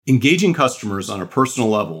Engaging customers on a personal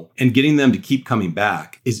level and getting them to keep coming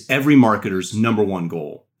back is every marketer's number one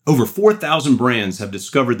goal. Over 4,000 brands have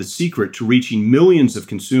discovered the secret to reaching millions of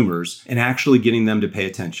consumers and actually getting them to pay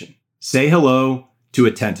attention. Say hello to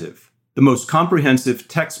Attentive, the most comprehensive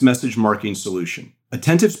text message marketing solution.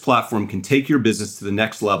 Attentive's platform can take your business to the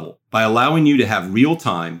next level by allowing you to have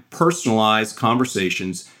real-time, personalized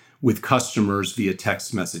conversations with customers via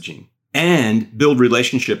text messaging and build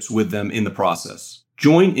relationships with them in the process.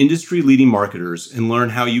 Join industry-leading marketers and learn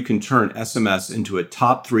how you can turn SMS into a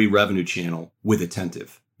top 3 revenue channel with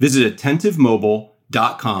Attentive. Visit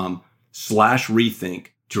attentivemobile.com/rethink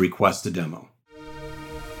to request a demo.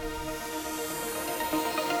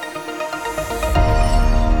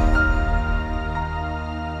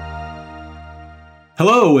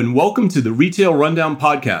 Hello, and welcome to the Retail Rundown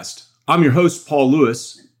Podcast. I'm your host, Paul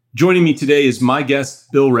Lewis. Joining me today is my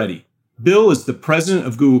guest, Bill Ready. Bill is the president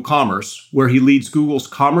of Google Commerce, where he leads Google's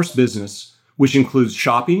commerce business, which includes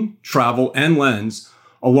shopping, travel, and Lens,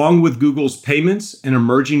 along with Google's payments and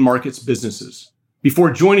emerging markets businesses.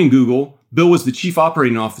 Before joining Google, Bill was the chief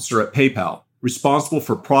operating officer at PayPal, responsible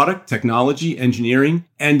for product, technology, engineering,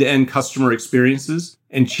 end-to-end customer experiences,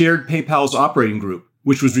 and chaired PayPal's operating group,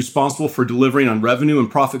 which was responsible for delivering on revenue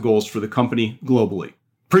and profit goals for the company globally.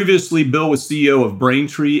 Previously, Bill was CEO of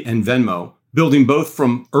Braintree and Venmo, building both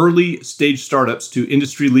from early-stage startups to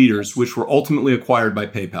industry leaders, which were ultimately acquired by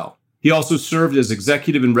PayPal. He also served as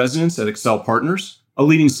executive in residence at Excel Partners, a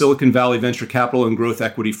leading Silicon Valley venture capital and growth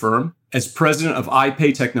equity firm, as president of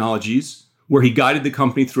iPay Technologies, where he guided the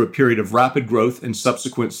company through a period of rapid growth and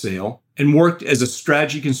subsequent sale, and worked as a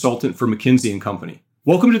strategy consultant for McKinsey & Company.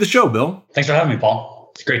 Welcome to the show, Bill. Thanks for having me,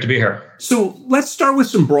 Paul. It's great to be here. So let's start with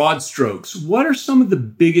some broad strokes. What are some of the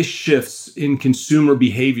biggest shifts in consumer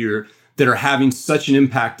behavior that are having such an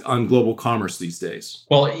impact on global commerce these days?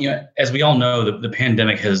 Well, as we all know, the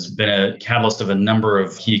pandemic has been a catalyst of a number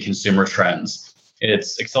of key consumer trends.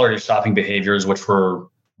 It's accelerated shopping behaviors, which were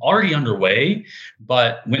already underway,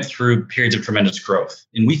 but went through periods of tremendous growth.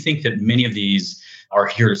 And we think that many of these are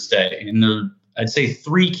here to stay. And there are, I'd say,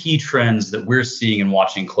 3 key trends that we're seeing and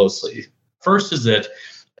watching closely. First is that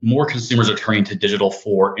more consumers are turning to digital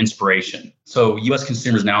for inspiration. So U.S.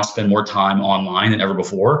 consumers now spend more time online than ever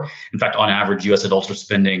before. In fact, on average, U.S. adults are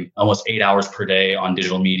spending almost 8 hours per day on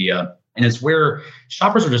digital media. And it's where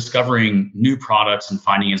shoppers are discovering new products and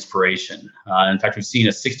finding inspiration. In fact, we've seen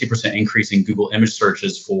a 60% increase in Google image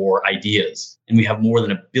searches for ideas. And we have more than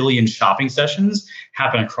 1 billion shopping sessions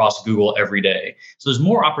happen across Google every day. So there's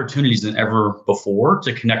more opportunities than ever before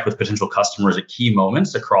to connect with potential customers at key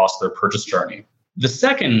moments across their purchase journey. The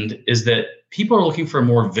second is that people are looking for a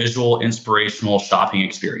more visual, inspirational shopping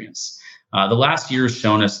experience. The last year has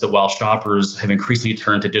shown us that while shoppers have increasingly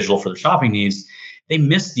turned to digital for their shopping needs, they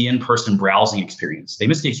miss the in-person browsing experience. They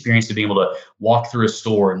miss the experience of being able to walk through a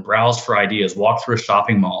store and browse for ideas, walk through a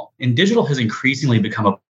shopping mall. And digital has increasingly become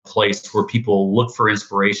a place where people look for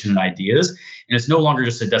inspiration and ideas. And it's no longer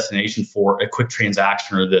just a destination for a quick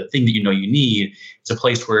transaction or the thing that you know you need. It's a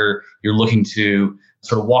place where you're looking to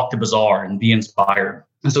sort of walk the bazaar and be inspired.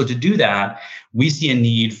 And so to do that, we see a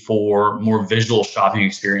need for more visual shopping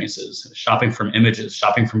experiences, shopping from images,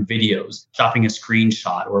 shopping from videos, shopping a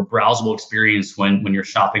screenshot or a browsable experience when you're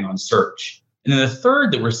shopping on search. And then the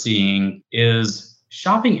third that we're seeing is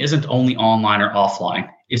shopping isn't only online or offline.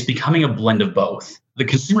 It's becoming a blend of both. The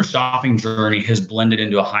consumer shopping journey has blended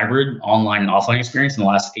into a hybrid online and offline experience in the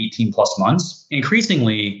last 18 plus months.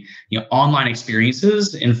 Increasingly, online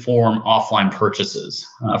experiences inform offline purchases.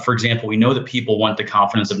 For example, we know that people want the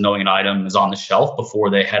confidence of knowing an item is on the shelf before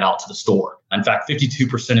they head out to the store. In fact,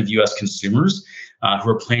 52% of U.S. consumers who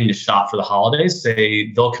are planning to shop for the holidays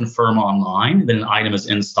say they'll confirm online that an item is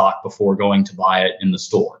in stock before going to buy it in the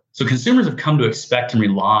store. So consumers have come to expect and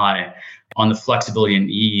rely on the flexibility and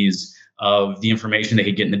ease of the information they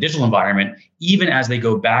could get in the digital environment. Even as they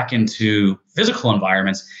go back into physical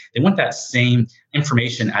environments, they want that same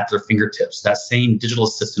information at their fingertips, that same digital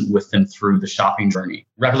assistant with them through the shopping journey.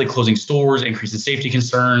 Rapidly closing stores, increase in safety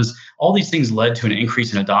concerns, all these things led to an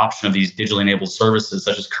increase in adoption of these digitally enabled services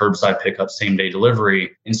such as curbside pickup, same-day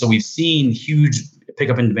delivery. And so we've seen huge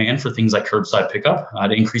pickup in demand for things like curbside pickup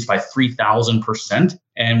to increase by 3,000%.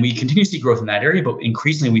 And we continue to see growth in that area, but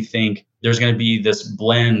increasingly we think there's going to be this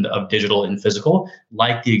blend of digital and physical,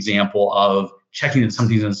 like the example of checking that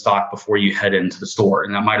something's in stock before you head into the store.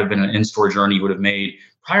 And that might have been an in-store journey you would have made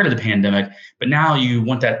prior to the pandemic, but now you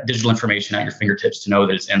want that digital information at your fingertips to know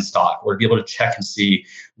that it's in stock, or to be able to check and see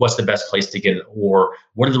what's the best place to get it, or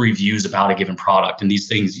what are the reviews about a given product. And these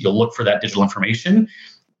things, you'll look for that digital information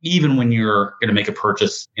even when you're going to make a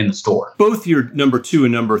purchase in the store. Both your number 2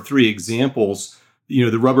 and number 3 examples,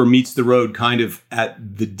 the rubber meets the road kind of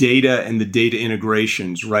at the data and the data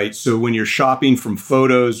integrations, right? So when you're shopping from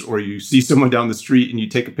photos or you see someone down the street and you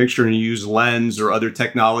take a picture and you use Lens or other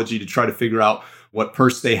technology to try to figure out what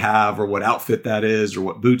purse they have or what outfit that is or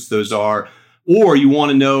what boots those are, or you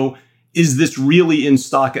want to know, is this really in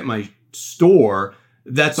stock at my store?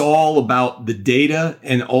 That's all about the data,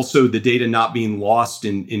 and also the data not being lost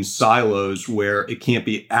in silos where it can't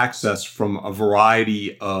be accessed from a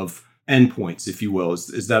variety of endpoints, if you will.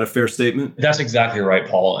 Is that a fair statement? That's exactly right,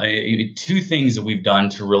 Paul. Two things that we've done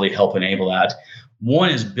to really help enable that. One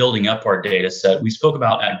is building up our data set. We spoke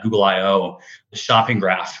about at Google I/O the shopping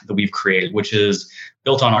graph that we've created, which is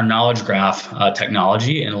built on our knowledge graph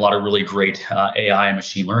technology and a lot of really great AI and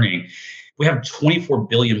machine learning. We have 24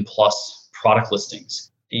 billion plus product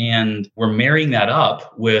listings, and we're marrying that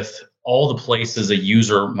up with all the places a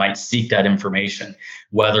user might seek that information,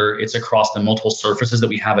 whether it's across the multiple surfaces that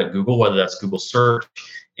we have at Google, whether that's Google search,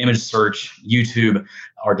 image search, YouTube,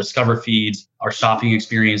 our Discover feeds, our shopping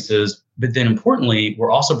experiences. But then importantly, we're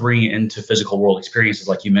also bringing it into physical world experiences.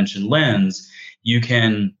 Like you mentioned, Lens. You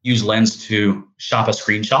can use Lens to shop a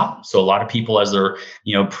screenshot. So a lot of people, as they're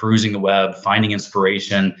perusing the web, finding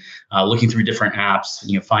inspiration, looking through different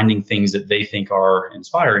apps, finding things that they think are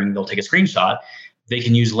inspiring, they'll take a screenshot. They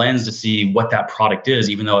can use Lens to see what that product is,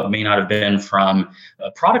 even though it may not have been from a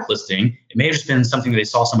product listing. It may have just been something that they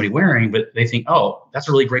saw somebody wearing, but they think, oh, that's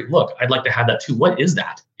a really great look. I'd like to have that too. What is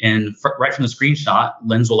that? And right from the screenshot,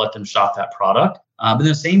 Lens will let them shop that product. But then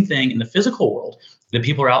the same thing in the physical world. The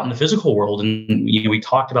people are out in the physical world, and we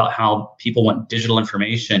talked about how people want digital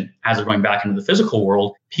information as they're going back into the physical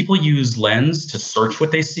world. People use Lens to search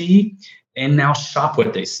what they see and now shop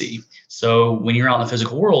what they see. So when you're out in the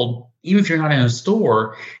physical world, even if you're not in a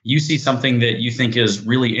store, you see something that you think is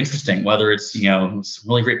really interesting, whether it's, some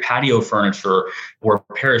really great patio furniture or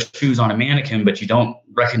a pair of shoes on a mannequin, but you don't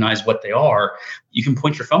recognize what they are. You can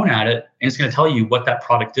point your phone at it and it's going to tell you what that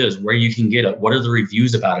product is, where you can get it, what are the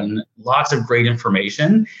reviews about it, and lots of great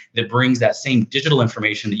information that brings that same digital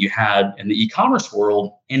information that you had in the e-commerce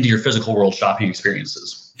world into your physical world shopping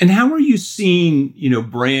experiences. And how are you seeing,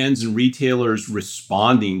 brands and retailers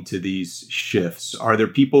responding to these shifts? Are there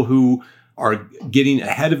people who are getting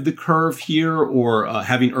ahead of the curve here or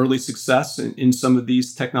having early success in some of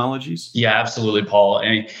these technologies? Yeah, absolutely, Paul.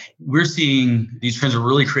 And we're seeing these trends are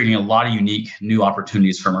really creating a lot of unique new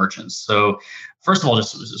opportunities for merchants. So first of all,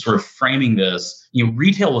 just sort of framing this,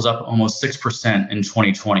 retail was up almost 6% in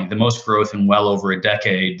 2020, the most growth in well over a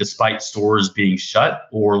decade, despite stores being shut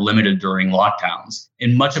or limited during lockdowns.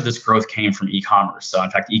 And much of this growth came from e-commerce. So in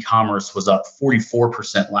fact, e-commerce was up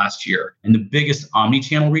 44% last year. And the biggest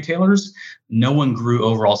omni-channel retailers, no one grew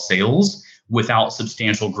overall sales without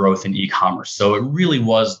substantial growth in e-commerce. So it really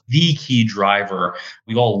was the key driver.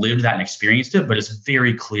 We've all lived that and experienced it, but it's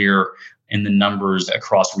very clear in the numbers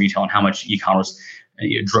across retail and how much e-commerce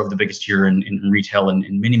drove the biggest year in retail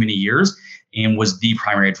in many, many years and was the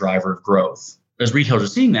primary driver of growth. As retailers are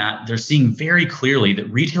seeing that, they're seeing very clearly that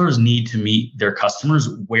retailers need to meet their customers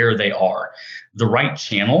where they are. The right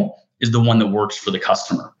channel is the one that works for the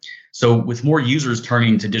customer. So with more users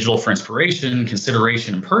turning to digital for inspiration,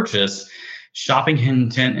 consideration, and purchase, shopping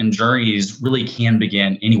intent and journeys really can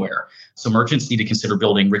begin anywhere. So merchants need to consider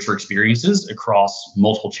building richer experiences across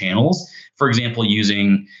multiple channels. For example,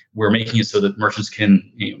 we're making it so that merchants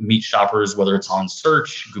can meet shoppers, whether it's on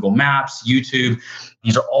search, Google Maps, YouTube.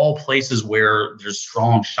 These are all places where there's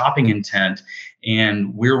strong shopping intent,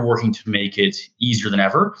 and we're working to make it easier than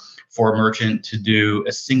ever for a merchant to do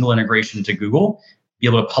a single integration to Google, be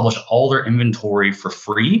able to publish all their inventory for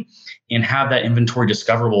free, and have that inventory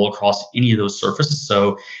discoverable across any of those surfaces.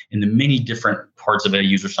 So in the many different parts of a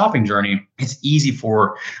user shopping journey, it's easy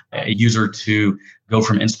for a user to go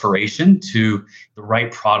from inspiration to the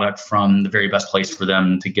right product from the very best place for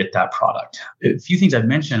them to get that product. A few things I've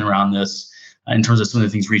mentioned around this in terms of some of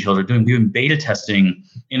the things retailers are doing. We've been beta testing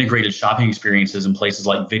integrated shopping experiences in places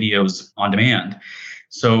like videos on demand.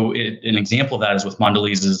 So an example of that is with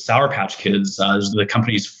Mondelez's Sour Patch Kids. It was the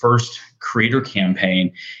company's first creator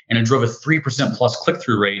campaign, and it drove a 3% plus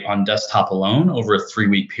click-through rate on desktop alone over a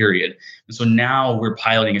 3-week period. And so now we're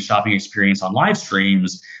piloting a shopping experience on live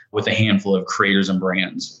streams with a handful of creators and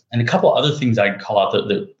brands. And a couple other things I'd call out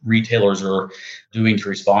that retailers are doing to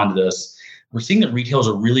respond to this. We're seeing that retailers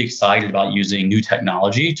are really excited about using new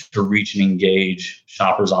technology to reach and engage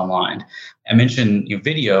shoppers online. I mentioned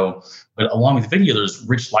video, but along with video, there's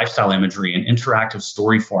rich lifestyle imagery and interactive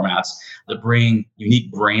story formats that bring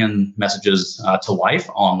unique brand messages to life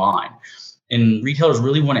online. And retailers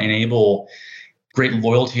really want to enable great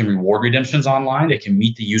loyalty and reward redemptions online. They can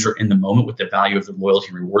meet the user in the moment with the value of the loyalty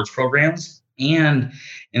and rewards programs. And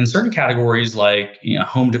in certain categories like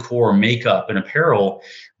home decor, makeup, and apparel,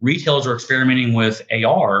 retailers are experimenting with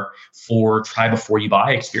AR for try before you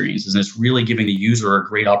buy experiences. And it's really giving the user a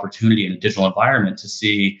great opportunity in a digital environment to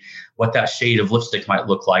see what that shade of lipstick might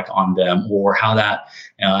look like on them, or how that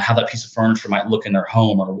piece of furniture might look in their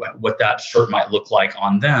home, or what that shirt might look like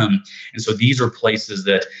on them. And so these are places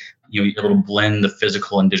that you're able to blend the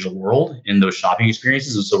physical and digital world in those shopping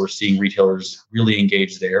experiences. And so we're seeing retailers really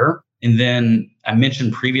engage there. And then I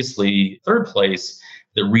mentioned previously, third place,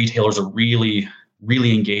 that retailers are really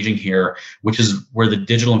engaging here, which is where the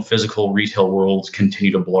digital and physical retail worlds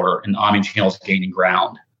continue to blur and omnichannel is gaining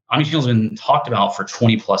ground. Omnichannel has been talked about for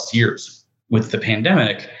 20 plus years. With the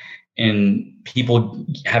pandemic and people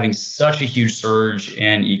having such a huge surge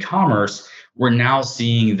in e-commerce, we're now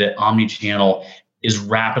seeing that omnichannel is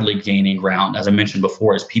rapidly gaining ground. As I mentioned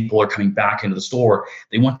before, as people are coming back into the store,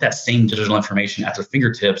 they want that same digital information at their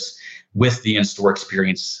fingertips with the in-store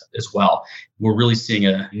experience as well. We're really seeing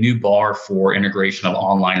a new bar for integration of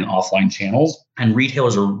online and offline channels, and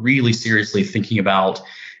retailers are really seriously thinking about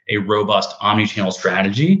a robust omnichannel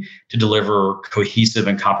strategy to deliver cohesive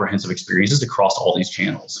and comprehensive experiences across all these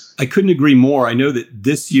channels. I couldn't agree more. I know that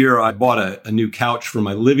this year I bought a new couch for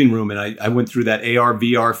my living room, and I went through that AR,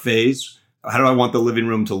 VR phase. How do I want the living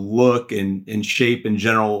room to look and shape and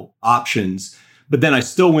general options? But then I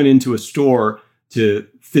still went into a store to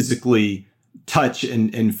physically touch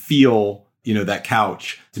and feel, that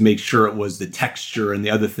couch, to make sure it was the texture and the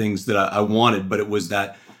other things that I wanted. But it was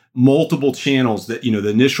that multiple channels that, the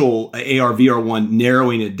initial AR, VR one,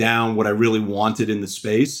 narrowing it down what I really wanted in the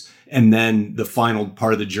space. And then the final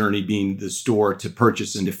part of the journey being the store to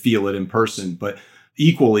purchase and to feel it in person. But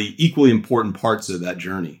equally important parts of that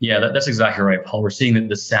journey. Yeah, that's exactly right, Paul. We're seeing that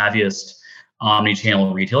the savviest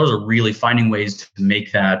omnichannel retailers are really finding ways to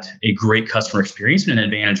make that a great customer experience and an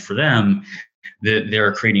advantage for them, that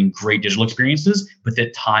they're creating great digital experiences, but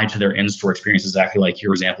that tie to their in-store experience, exactly like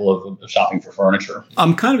your example of shopping for furniture.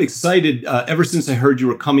 I'm kind of excited ever since I heard you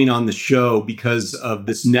were coming on the show because of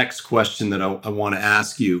this next question that I want to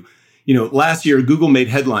ask you. Last year, Google made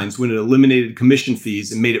headlines when it eliminated commission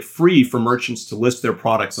fees and made it free for merchants to list their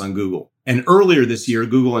products on Google. And earlier this year,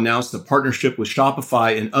 Google announced a partnership with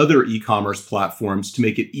Shopify and other e-commerce platforms to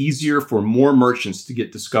make it easier for more merchants to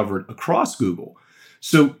get discovered across Google.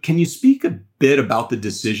 So can you speak a bit about the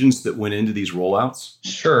decisions that went into these rollouts?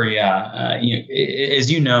 Sure, yeah.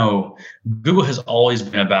 As you know, Google has always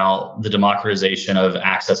been about the democratization of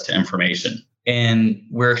access to information. And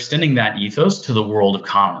we're extending that ethos to the world of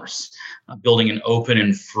commerce, building an open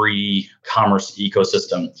and free commerce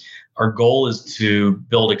ecosystem. Our goal is to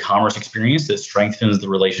build a commerce experience that strengthens the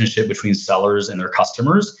relationship between sellers and their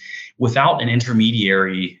customers without an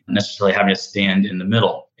intermediary necessarily having to stand in the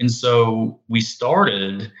middle. And so we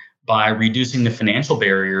started by reducing the financial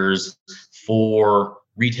barriers for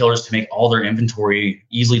retailers to make all their inventory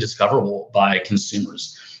easily discoverable by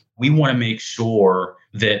consumers. We want to make sure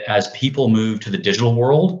that as people move to the digital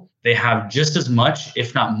world, they have just as much,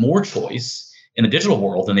 if not more, choice in the digital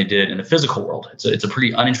world than they did in the physical world. It's a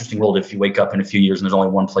pretty uninteresting world if you wake up in a few years and there's only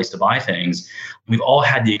one place to buy things. We've all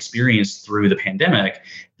had the experience through the pandemic.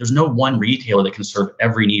 There's no one retailer that can serve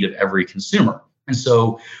every need of every consumer. And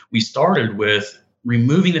so we started with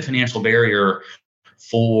removing the financial barrier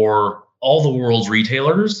for all the world's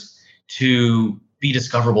retailers to be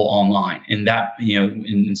discoverable online. And that,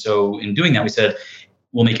 and so in doing that, we said,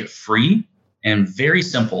 we'll make it free and very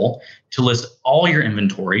simple to list all your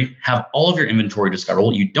inventory, have all of your inventory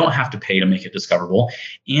discoverable. You don't have to pay to make it discoverable.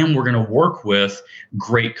 And we're going to work with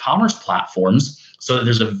great commerce platforms so that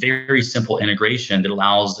there's a very simple integration that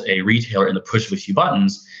allows a retailer in the push of a few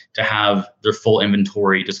buttons to have their full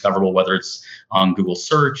inventory discoverable, whether it's on Google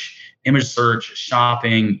search, image search,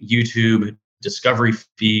 shopping, YouTube, discovery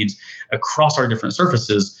feeds. Across our different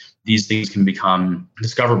surfaces, these things can become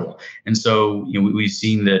discoverable. And so we've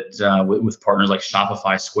seen that with partners like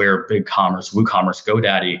Shopify, Square, BigCommerce, WooCommerce,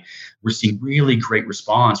 GoDaddy, we're seeing really great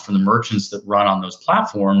response from the merchants that run on those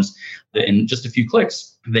platforms that in just a few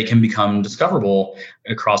clicks, they can become discoverable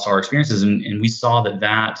across our experiences. And we saw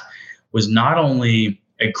that was not only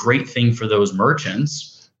a great thing for those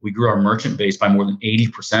merchants. We grew our merchant base by more than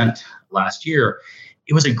 80% last year.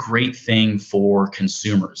 It was a great thing for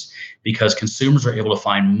consumers because consumers are able to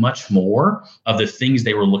find much more of the things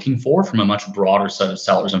they were looking for from a much broader set of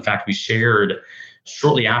sellers. In fact, we shared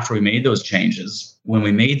shortly after we made those changes, when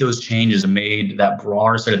we made those changes and made that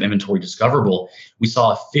broader set of inventory discoverable, we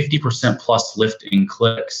saw a 50% plus lift in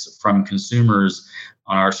clicks from consumers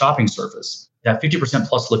on our shopping surface. That 50%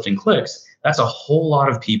 plus lift in clicks, that's a whole lot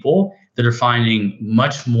of people that are finding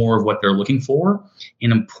much more of what they're looking for.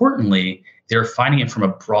 And importantly, they're finding it from a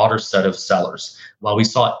broader set of sellers. While we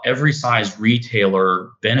saw every size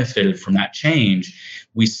retailer benefited from that change,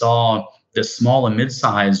 we saw the small and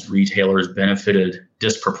mid-sized retailers benefited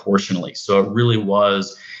disproportionately. So it really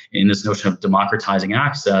was, in this notion of democratizing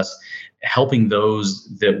access, helping those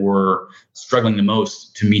that were struggling the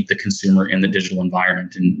most to meet the consumer in the digital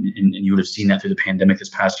environment. And you would have seen that through the pandemic this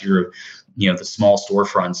past year of, the small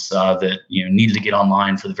storefronts that, needed to get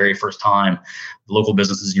online for the very first time, the local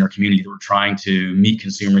businesses in your community that were trying to meet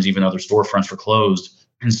consumers even though their storefronts were closed.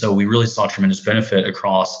 And so we really saw tremendous benefit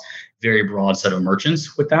across very broad set of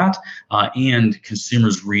merchants with that, and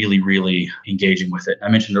consumers really, really engaging with it. I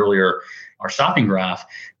mentioned earlier our shopping graph,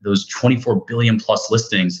 those 24 billion plus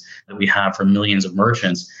listings that we have from millions of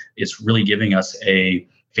merchants. It's really giving us a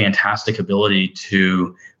fantastic ability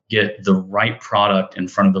to get the right product in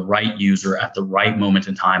front of the right user at the right moment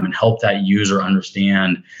in time and help that user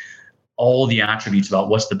understand all the attributes about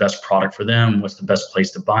what's the best product for them, what's the best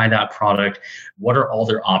place to buy that product, what are all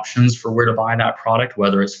their options for where to buy that product,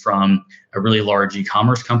 whether it's from a really large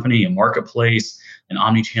e-commerce company, a marketplace, an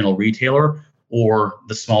omni-channel retailer, or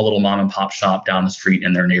the small little mom and pop shop down the street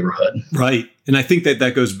in their neighborhood. Right. And I think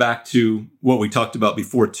that goes back to what we talked about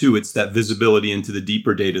before too. It's that visibility into the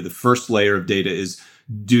deeper data. The first layer of data is,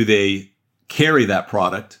 do they carry that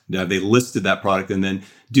product? Have they listed that product? And then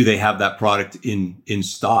do they have that product in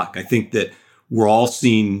stock? I think that we're all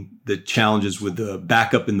seeing the challenges with the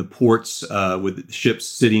backup in the ports, with ships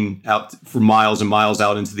sitting out for miles and miles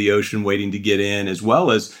out into the ocean waiting to get in, as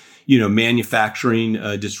well as manufacturing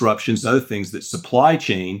disruptions, other things. That supply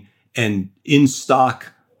chain and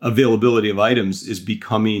in-stock availability of items is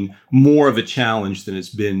becoming more of a challenge than it's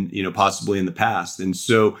been, possibly in the past. And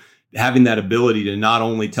so having that ability to not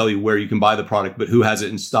only tell you where you can buy the product, but who has it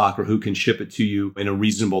in stock or who can ship it to you in a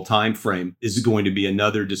reasonable time frame is going to be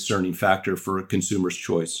another discerning factor for a consumer's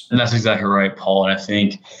choice. And that's exactly right, Paul. And I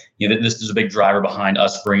think this is a big driver behind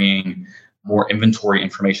us bringing more inventory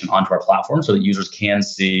information onto our platform so that users can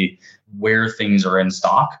see where things are in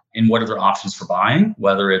stock and what are their options for buying,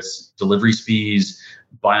 whether it's delivery speeds,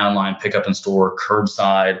 buy online, pick up in store,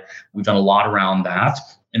 curbside. We've done a lot around that.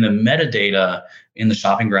 And the metadata in the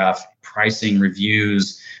shopping graph, pricing,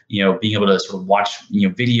 reviews, being able to sort of watch,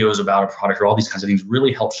 videos about a product or all these kinds of things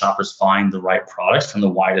really help shoppers find the right products from the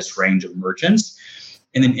widest range of merchants.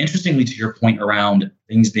 And then interestingly, to your point around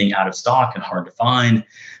things being out of stock and hard to find,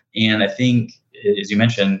 and I think, as you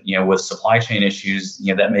mentioned, with supply chain issues,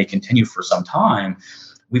 that may continue for some time.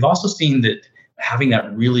 We've also seen that having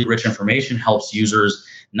that really rich information helps users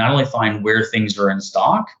not only find where things are in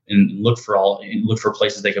stock and look for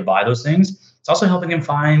places they could buy those things. It's also helping them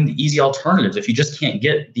find easy alternatives. If you just can't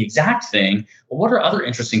get the exact thing, well, what are other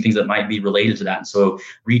interesting things that might be related to that? And so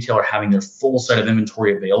retailer having their full set of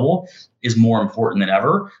inventory available is more important than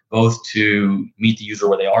ever, both to meet the user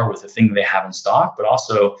where they are with the thing that they have in stock, but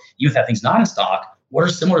also even if that thing's not in stock, what are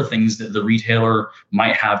similar things that the retailer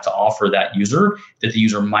might have to offer that user that the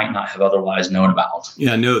user might not have otherwise known about?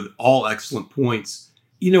 Yeah, no, all excellent points.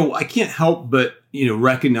 I can't help but,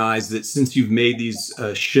 recognize that since you've made these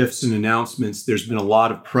shifts and announcements, there's been a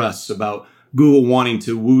lot of press about Google wanting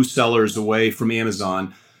to woo sellers away from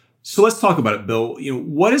Amazon. So let's talk about it, Bill.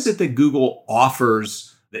 What is it that Google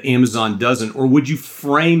offers that Amazon doesn't? Or would you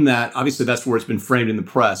frame that? Obviously, that's where it's been framed in the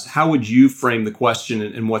press. How would you frame the question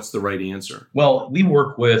and what's the right answer? Well, we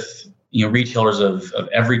work with retailers of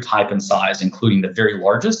every type and size, including the very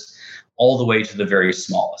largest all the way to the very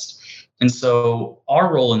smallest. And so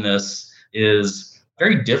our role in this is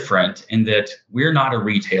very different in that we're not a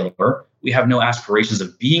retailer. We have no aspirations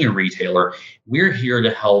of being a retailer. We're here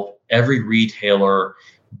to help every retailer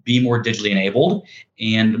be more digitally enabled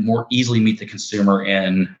and more easily meet the consumer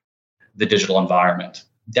in the digital environment.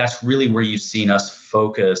 That's really where you've seen us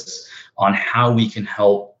focus on how we can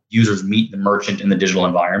help users meet the merchant in the digital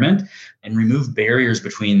environment and remove barriers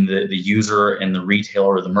between the user and the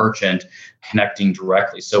retailer or the merchant connecting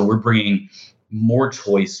directly. So we're bringing more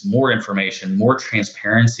choice, more information, more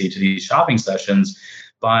transparency to these shopping sessions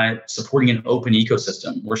by supporting an open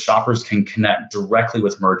ecosystem where shoppers can connect directly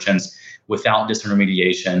with merchants without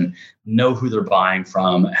disintermediation, know who they're buying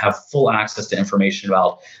from, have full access to information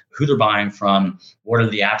about who they're buying from, what are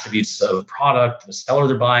the attributes of the product, the seller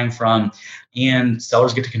they're buying from, and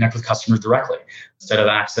sellers get to connect with customers directly. Instead of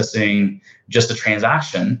accessing just a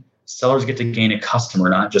transaction, sellers get to gain a customer,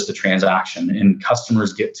 not just a transaction, and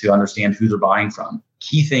customers get to understand who they're buying from.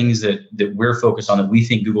 Key things that we're focused on that we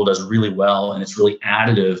think Google does really well, and it's really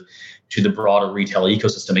additive to the broader retail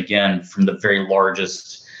ecosystem, again, from the very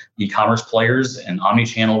largest e-commerce players and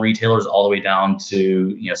omni-channel retailers all the way down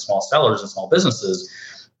to small sellers and small businesses,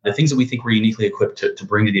 The things that we think we're uniquely equipped to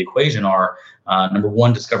bring to the equation are number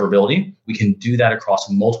one, discoverability. We can do that across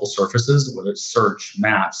multiple surfaces, whether it's search,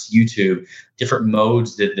 maps, YouTube, different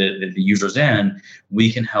modes that the user's in.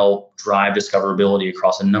 We can help drive discoverability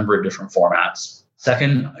across a number of different formats.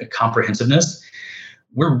 Second, comprehensiveness.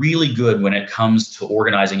 We're really good when it comes to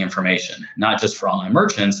organizing information, not just for online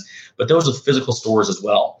merchants, but those with physical stores as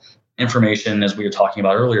well. Information, as we were talking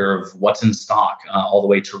about earlier, of what's in stock, all the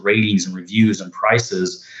way to ratings and reviews and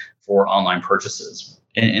prices for online purchases.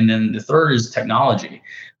 And then the third is technology.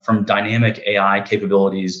 From dynamic AI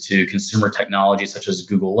capabilities to consumer technology such as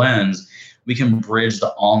Google Lens, we can bridge the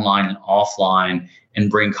online and offline and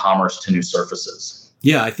bring commerce to new surfaces.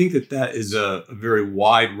 Yeah, I think that is a very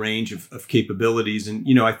wide range of capabilities. And,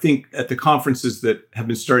 I think at the conferences that have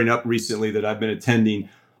been starting up recently that I've been attending,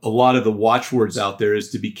 a lot of the watchwords out there is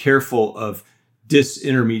to be careful of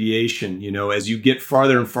disintermediation. As you get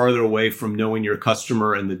farther and farther away from knowing your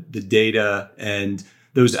customer and the data and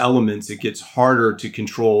those elements, it gets harder to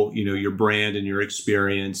control, your brand and your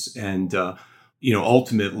experience and,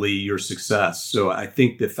 ultimately your success. So I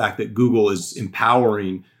think the fact that Google is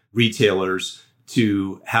empowering retailers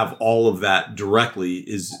to have all of that directly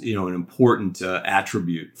is, an important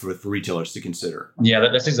attribute for retailers to consider. Yeah,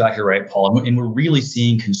 that's exactly right, Paul. And we're really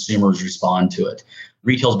seeing consumers respond to it.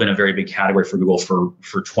 Retail's been a very big category for Google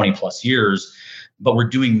for 20 plus years, but we're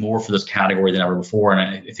doing more for this category than ever before. And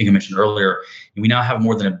I think I mentioned earlier, we now have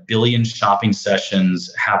more than 1 billion shopping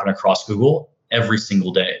sessions happen across Google every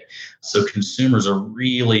single day. So consumers are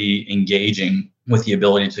really engaging with the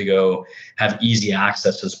ability to go have easy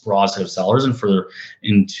access to this broad set of sellers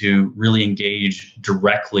and to really engage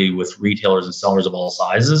directly with retailers and sellers of all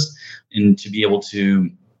sizes, and to be able to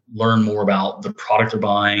learn more about the product they're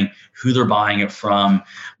buying, who they're buying it from,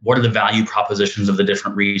 what are the value propositions of the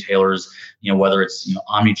different retailers, whether it's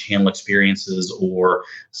omni-channel experiences or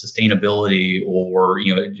sustainability or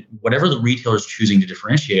whatever the retailer is choosing to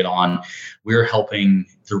differentiate on. We're helping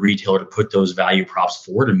the retailer to put those value props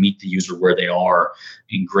forward and meet the user where they are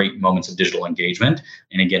in great moments of digital engagement.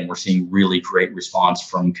 And again, we're seeing really great response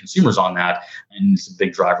from consumers on that. And it's a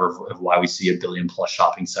big driver of why we see 1 billion plus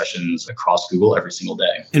shopping sessions across Google every single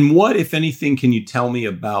day. And what, if anything, can you tell me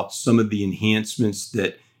about some of the enhancements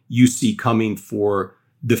that you see coming for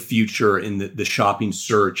the future in the shopping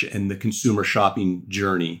search and the consumer shopping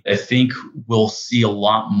journey? I think we'll see a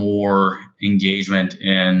lot more engagement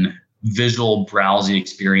in visual browsing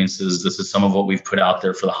experiences. This is some of what we've put out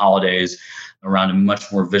there for the holidays around a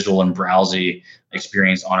much more visual and browsy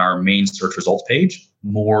experience on our main search results page,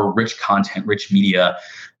 more rich content, rich media,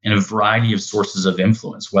 and a variety of sources of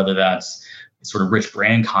influence, whether that's sort of rich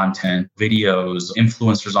brand content, videos,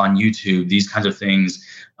 influencers on YouTube. These kinds of things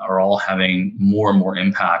are all having more and more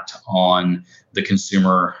impact on the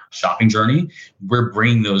consumer shopping journey. We're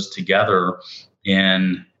bringing those together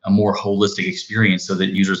in a more holistic experience so that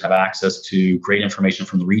users have access to great information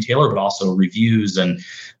from the retailer, but also reviews and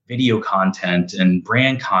video content and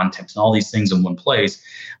brand content and all these things in one place.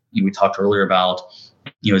 We talked earlier about,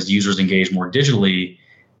 as users engage more digitally,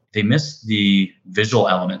 they miss the visual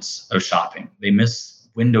elements of shopping. They miss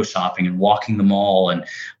window shopping and walking the mall and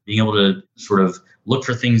being able to sort of look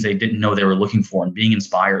for things they didn't know they were looking for and being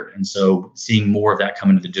inspired. And so seeing more of that come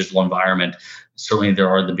into the digital environment, certainly there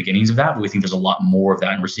are the beginnings of that, but we think there's a lot more of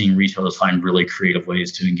that. And we're seeing retailers find really creative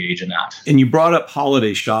ways to engage in that. And you brought up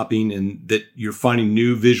holiday shopping and that you're finding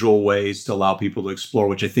new visual ways to allow people to explore,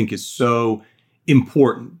 which I think is so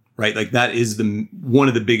important, right? Like that is one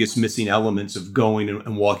of the biggest missing elements of going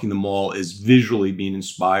and walking the mall is visually being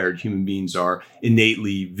inspired. Human beings are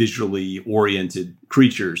innately visually oriented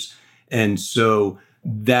creatures. And so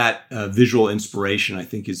that visual inspiration, I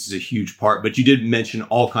think, is a huge part. But you did mention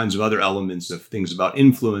all kinds of other elements of things about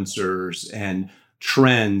influencers and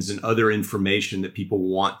trends and other information that people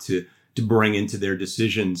want to bring into their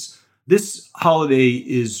decisions. This holiday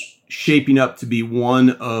is shaping up to be one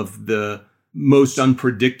of the most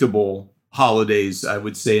unpredictable holidays, I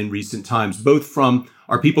would say, in recent times, both from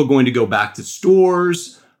are people going to go back to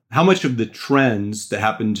stores? How much of the trends that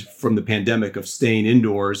happened from the pandemic of staying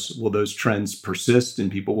indoors, will those trends persist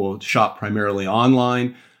and people will shop primarily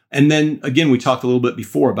online? And then again, we talked a little bit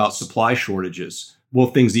before about supply shortages. Will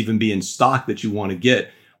things even be in stock that you want to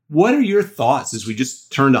get? What are your thoughts as we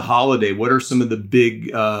just turn to holiday? What are some of the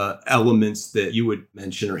big elements that you would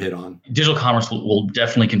mention or hit on? Digital commerce will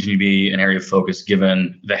definitely continue to be an area of focus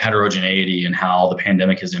given the heterogeneity and how the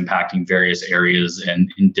pandemic is impacting various areas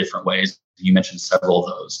and in different ways. You mentioned several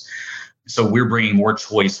of those. So we're bringing more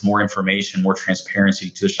choice, more information, more transparency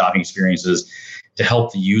to the shopping experiences to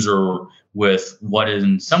help the user with what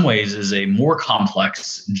in some ways is a more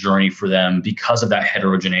complex journey for them because of that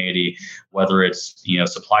heterogeneity, whether it's,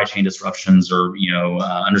 supply chain disruptions or,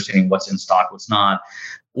 understanding what's in stock, what's not,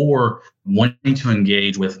 or wanting to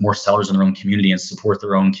engage with more sellers in their own community and support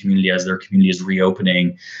their own community as their community is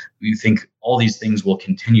reopening. We think all these things will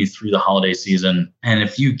continue through the holiday season. And a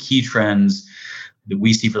few key trends that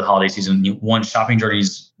we see for the holiday season: one, shopping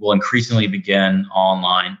journeys will increasingly begin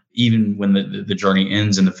online, even when the journey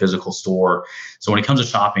ends in the physical store. So when it comes to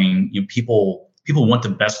shopping, people want the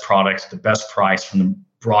best products, the best price from the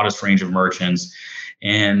broadest range of merchants.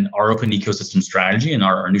 And our open ecosystem strategy and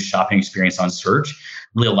our new shopping experience on search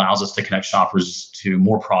really allows us to connect shoppers to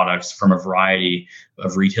more products from a variety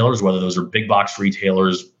of retailers, whether those are big box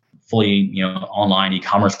retailers, fully online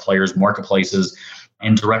e-commerce players, marketplaces,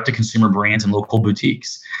 and direct-to-consumer brands and local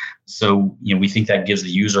boutiques. So, we think that gives the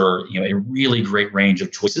user, a really great range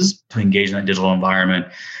of choices to engage in that digital environment.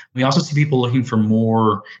 We also see people looking for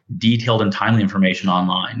more detailed and timely information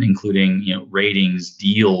online, including, ratings,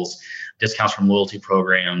 deals, discounts from loyalty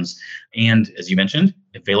programs, and, as you mentioned,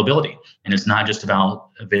 availability. And it's not just about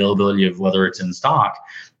availability of whether it's in stock.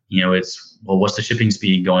 It's, well, what's the shipping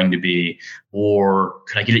speed going to be? Or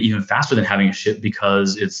could I get it even faster than having it shipped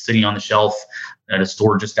because it's sitting on the shelf at a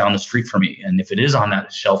store just down the street from me? And if it is on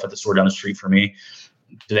that shelf at the store down the street from me,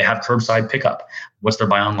 do they have curbside pickup? What's their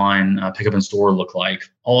buy online pickup in store look like?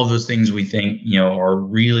 All of those things we think, are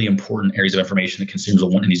really important areas of information that consumers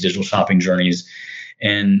will want in these digital shopping journeys.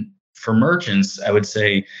 And for merchants, I would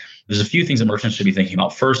say there's a few things that merchants should be thinking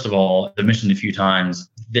about. First of all, as I've mentioned a few times,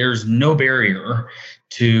 there's no barrier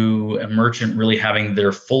to a merchant really having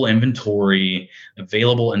their full inventory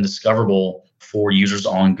available and discoverable for users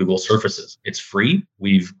on Google surfaces. It's free.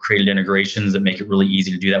 We've created integrations that make it really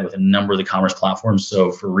easy to do that with a number of the commerce platforms.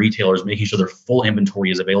 So for retailers, making sure their full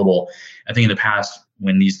inventory is available. I think in the past,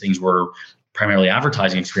 when these things were primarily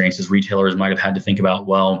advertising experiences, retailers might have had to think about,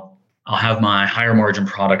 well, I'll have my higher margin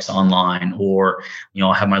products online, or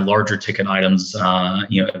I'll have my larger ticket items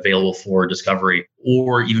available for discovery,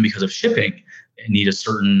 or even because of shipping, I need a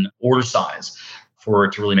certain order size for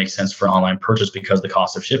it to really make sense for online purchase because of the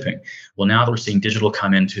cost of shipping. Well, now that we're seeing digital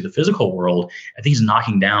come into the physical world, I think it's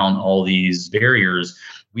knocking down all these barriers.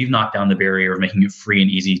 We've knocked down the barrier of making it free and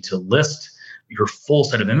easy to list your full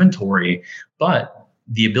set of inventory, but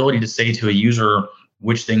the ability to say to a user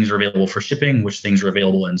which things are available for shipping, which things are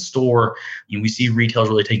available in store. We see retailers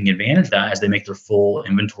really taking advantage of that as they make their full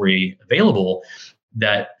inventory available.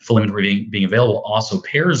 That full inventory being available also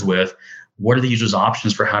pairs with what are the user's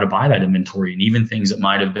options for how to buy that inventory, and even things that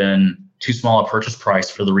might have been too small a purchase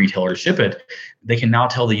price for the retailer to ship it. They can now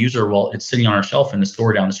tell the user, well, it's sitting on our shelf in the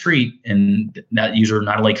store down the street, and that user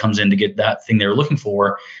not only comes in to get that thing they're looking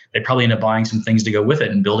for, they probably end up buying some things to go with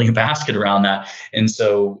it and building a basket around that. And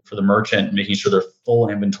so for the merchant, making sure their full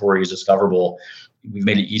inventory is discoverable, we've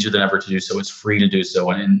made it easier than ever to do so. It's free to do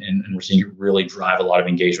so, and we're seeing it really drive a lot of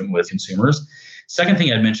engagement with consumers. Second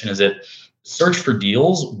thing I'd mention is that search for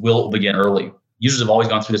deals will begin early. Users have always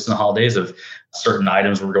gone through this in the holidays of certain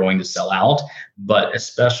items were going to sell out, but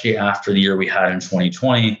especially after the year we had in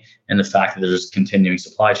 2020 and the fact that there's continuing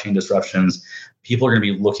supply chain disruptions, people are going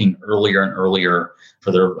to be looking earlier and earlier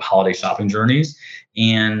for their holiday shopping journeys.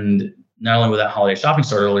 And not only will that holiday shopping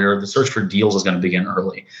start earlier, the search for deals is going to begin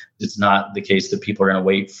early. It's not the case that people are going to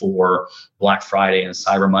wait for Black Friday and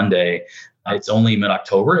Cyber Monday. It's only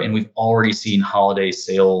mid-October, and we've already seen holiday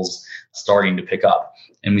sales starting to pick up.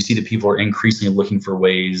 And we see that people are increasingly looking for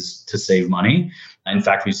ways to save money. In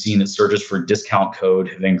fact, we've seen that searches for discount code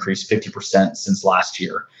have increased 50% since last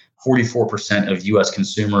year. 44% of US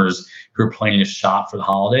consumers who are planning to shop for the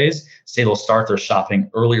holidays say they'll start their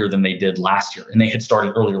shopping earlier than they did last year. And they had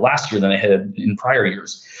started earlier last year than they had in prior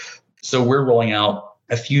years. So we're rolling out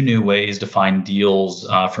a few new ways to find deals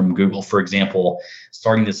from Google. For example,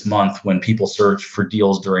 starting this month, when people search for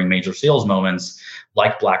deals during major sales moments,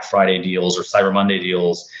 like Black Friday deals or Cyber Monday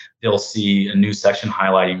deals, they'll see a new section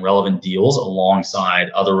highlighting relevant deals alongside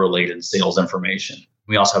other related sales information.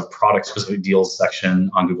 We also have product-specific deals section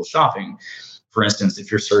on Google Shopping. For instance,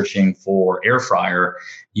 if you're searching for air fryer,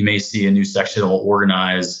 you may see a new section that will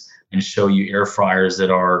organize and show you air fryers that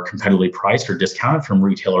are competitively priced or discounted from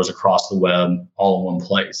retailers across the web all in one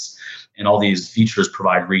place. And all these features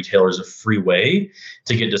provide retailers a free way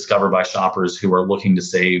to get discovered by shoppers who are looking to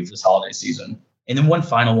save this holiday season. And then one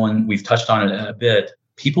final one, we've touched on it a bit,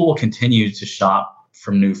 people will continue to shop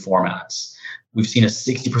from new formats. We've seen a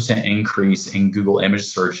 60% increase in Google image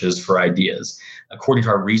searches for ideas. According to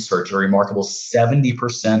our research, a remarkable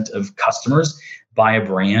 70% of customers buy a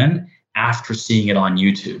brand after seeing it on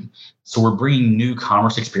YouTube. So we're bringing new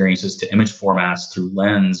commerce experiences to image formats through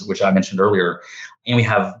Lens, which I mentioned earlier, and we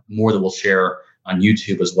have more that we'll share on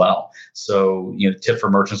YouTube as well. So, tip for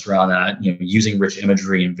merchants around that, using rich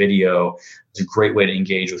imagery and video is a great way to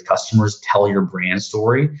engage with customers, tell your brand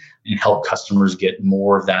story, and help customers get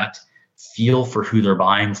more of that feel for who they're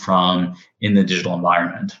buying from in the digital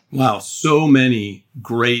environment. Wow, so many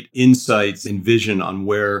great insights and vision on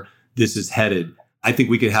where this is headed. I think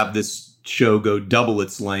we could have this show go double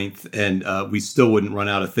its length and we still wouldn't run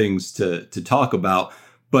out of things to talk about.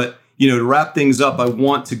 But, to wrap things up, I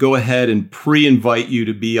want to go ahead and pre-invite you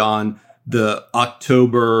to be on the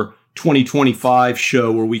October 2025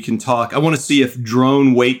 show where we can talk. I want to see if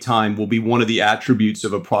drone wait time will be one of the attributes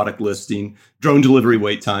of a product listing, drone delivery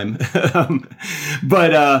wait time.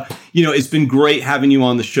 But it's been great having you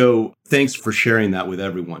on the show. Thanks for sharing that with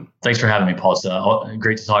everyone. Thanks for having me, Paul. It's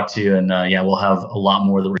great to talk to you. And we'll have a lot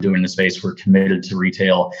more that we're doing in the space. We're committed to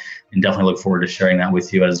retail and definitely look forward to sharing that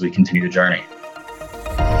with you as we continue the journey.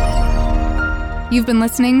 You've been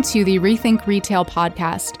listening to the Rethink Retail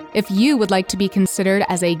podcast. If you would like to be considered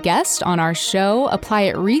as a guest on our show, apply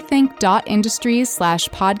at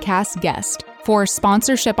rethink.industries/podcast guest. For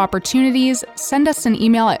sponsorship opportunities, send us an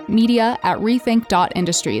email at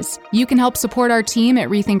media@rethink.industries. You can help support our team at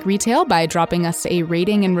Rethink Retail by dropping us a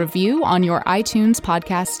rating and review on your iTunes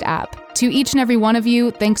podcast app. To each and every one of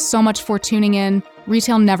you, thanks so much for tuning in.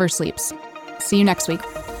 Retail never sleeps. See you next week.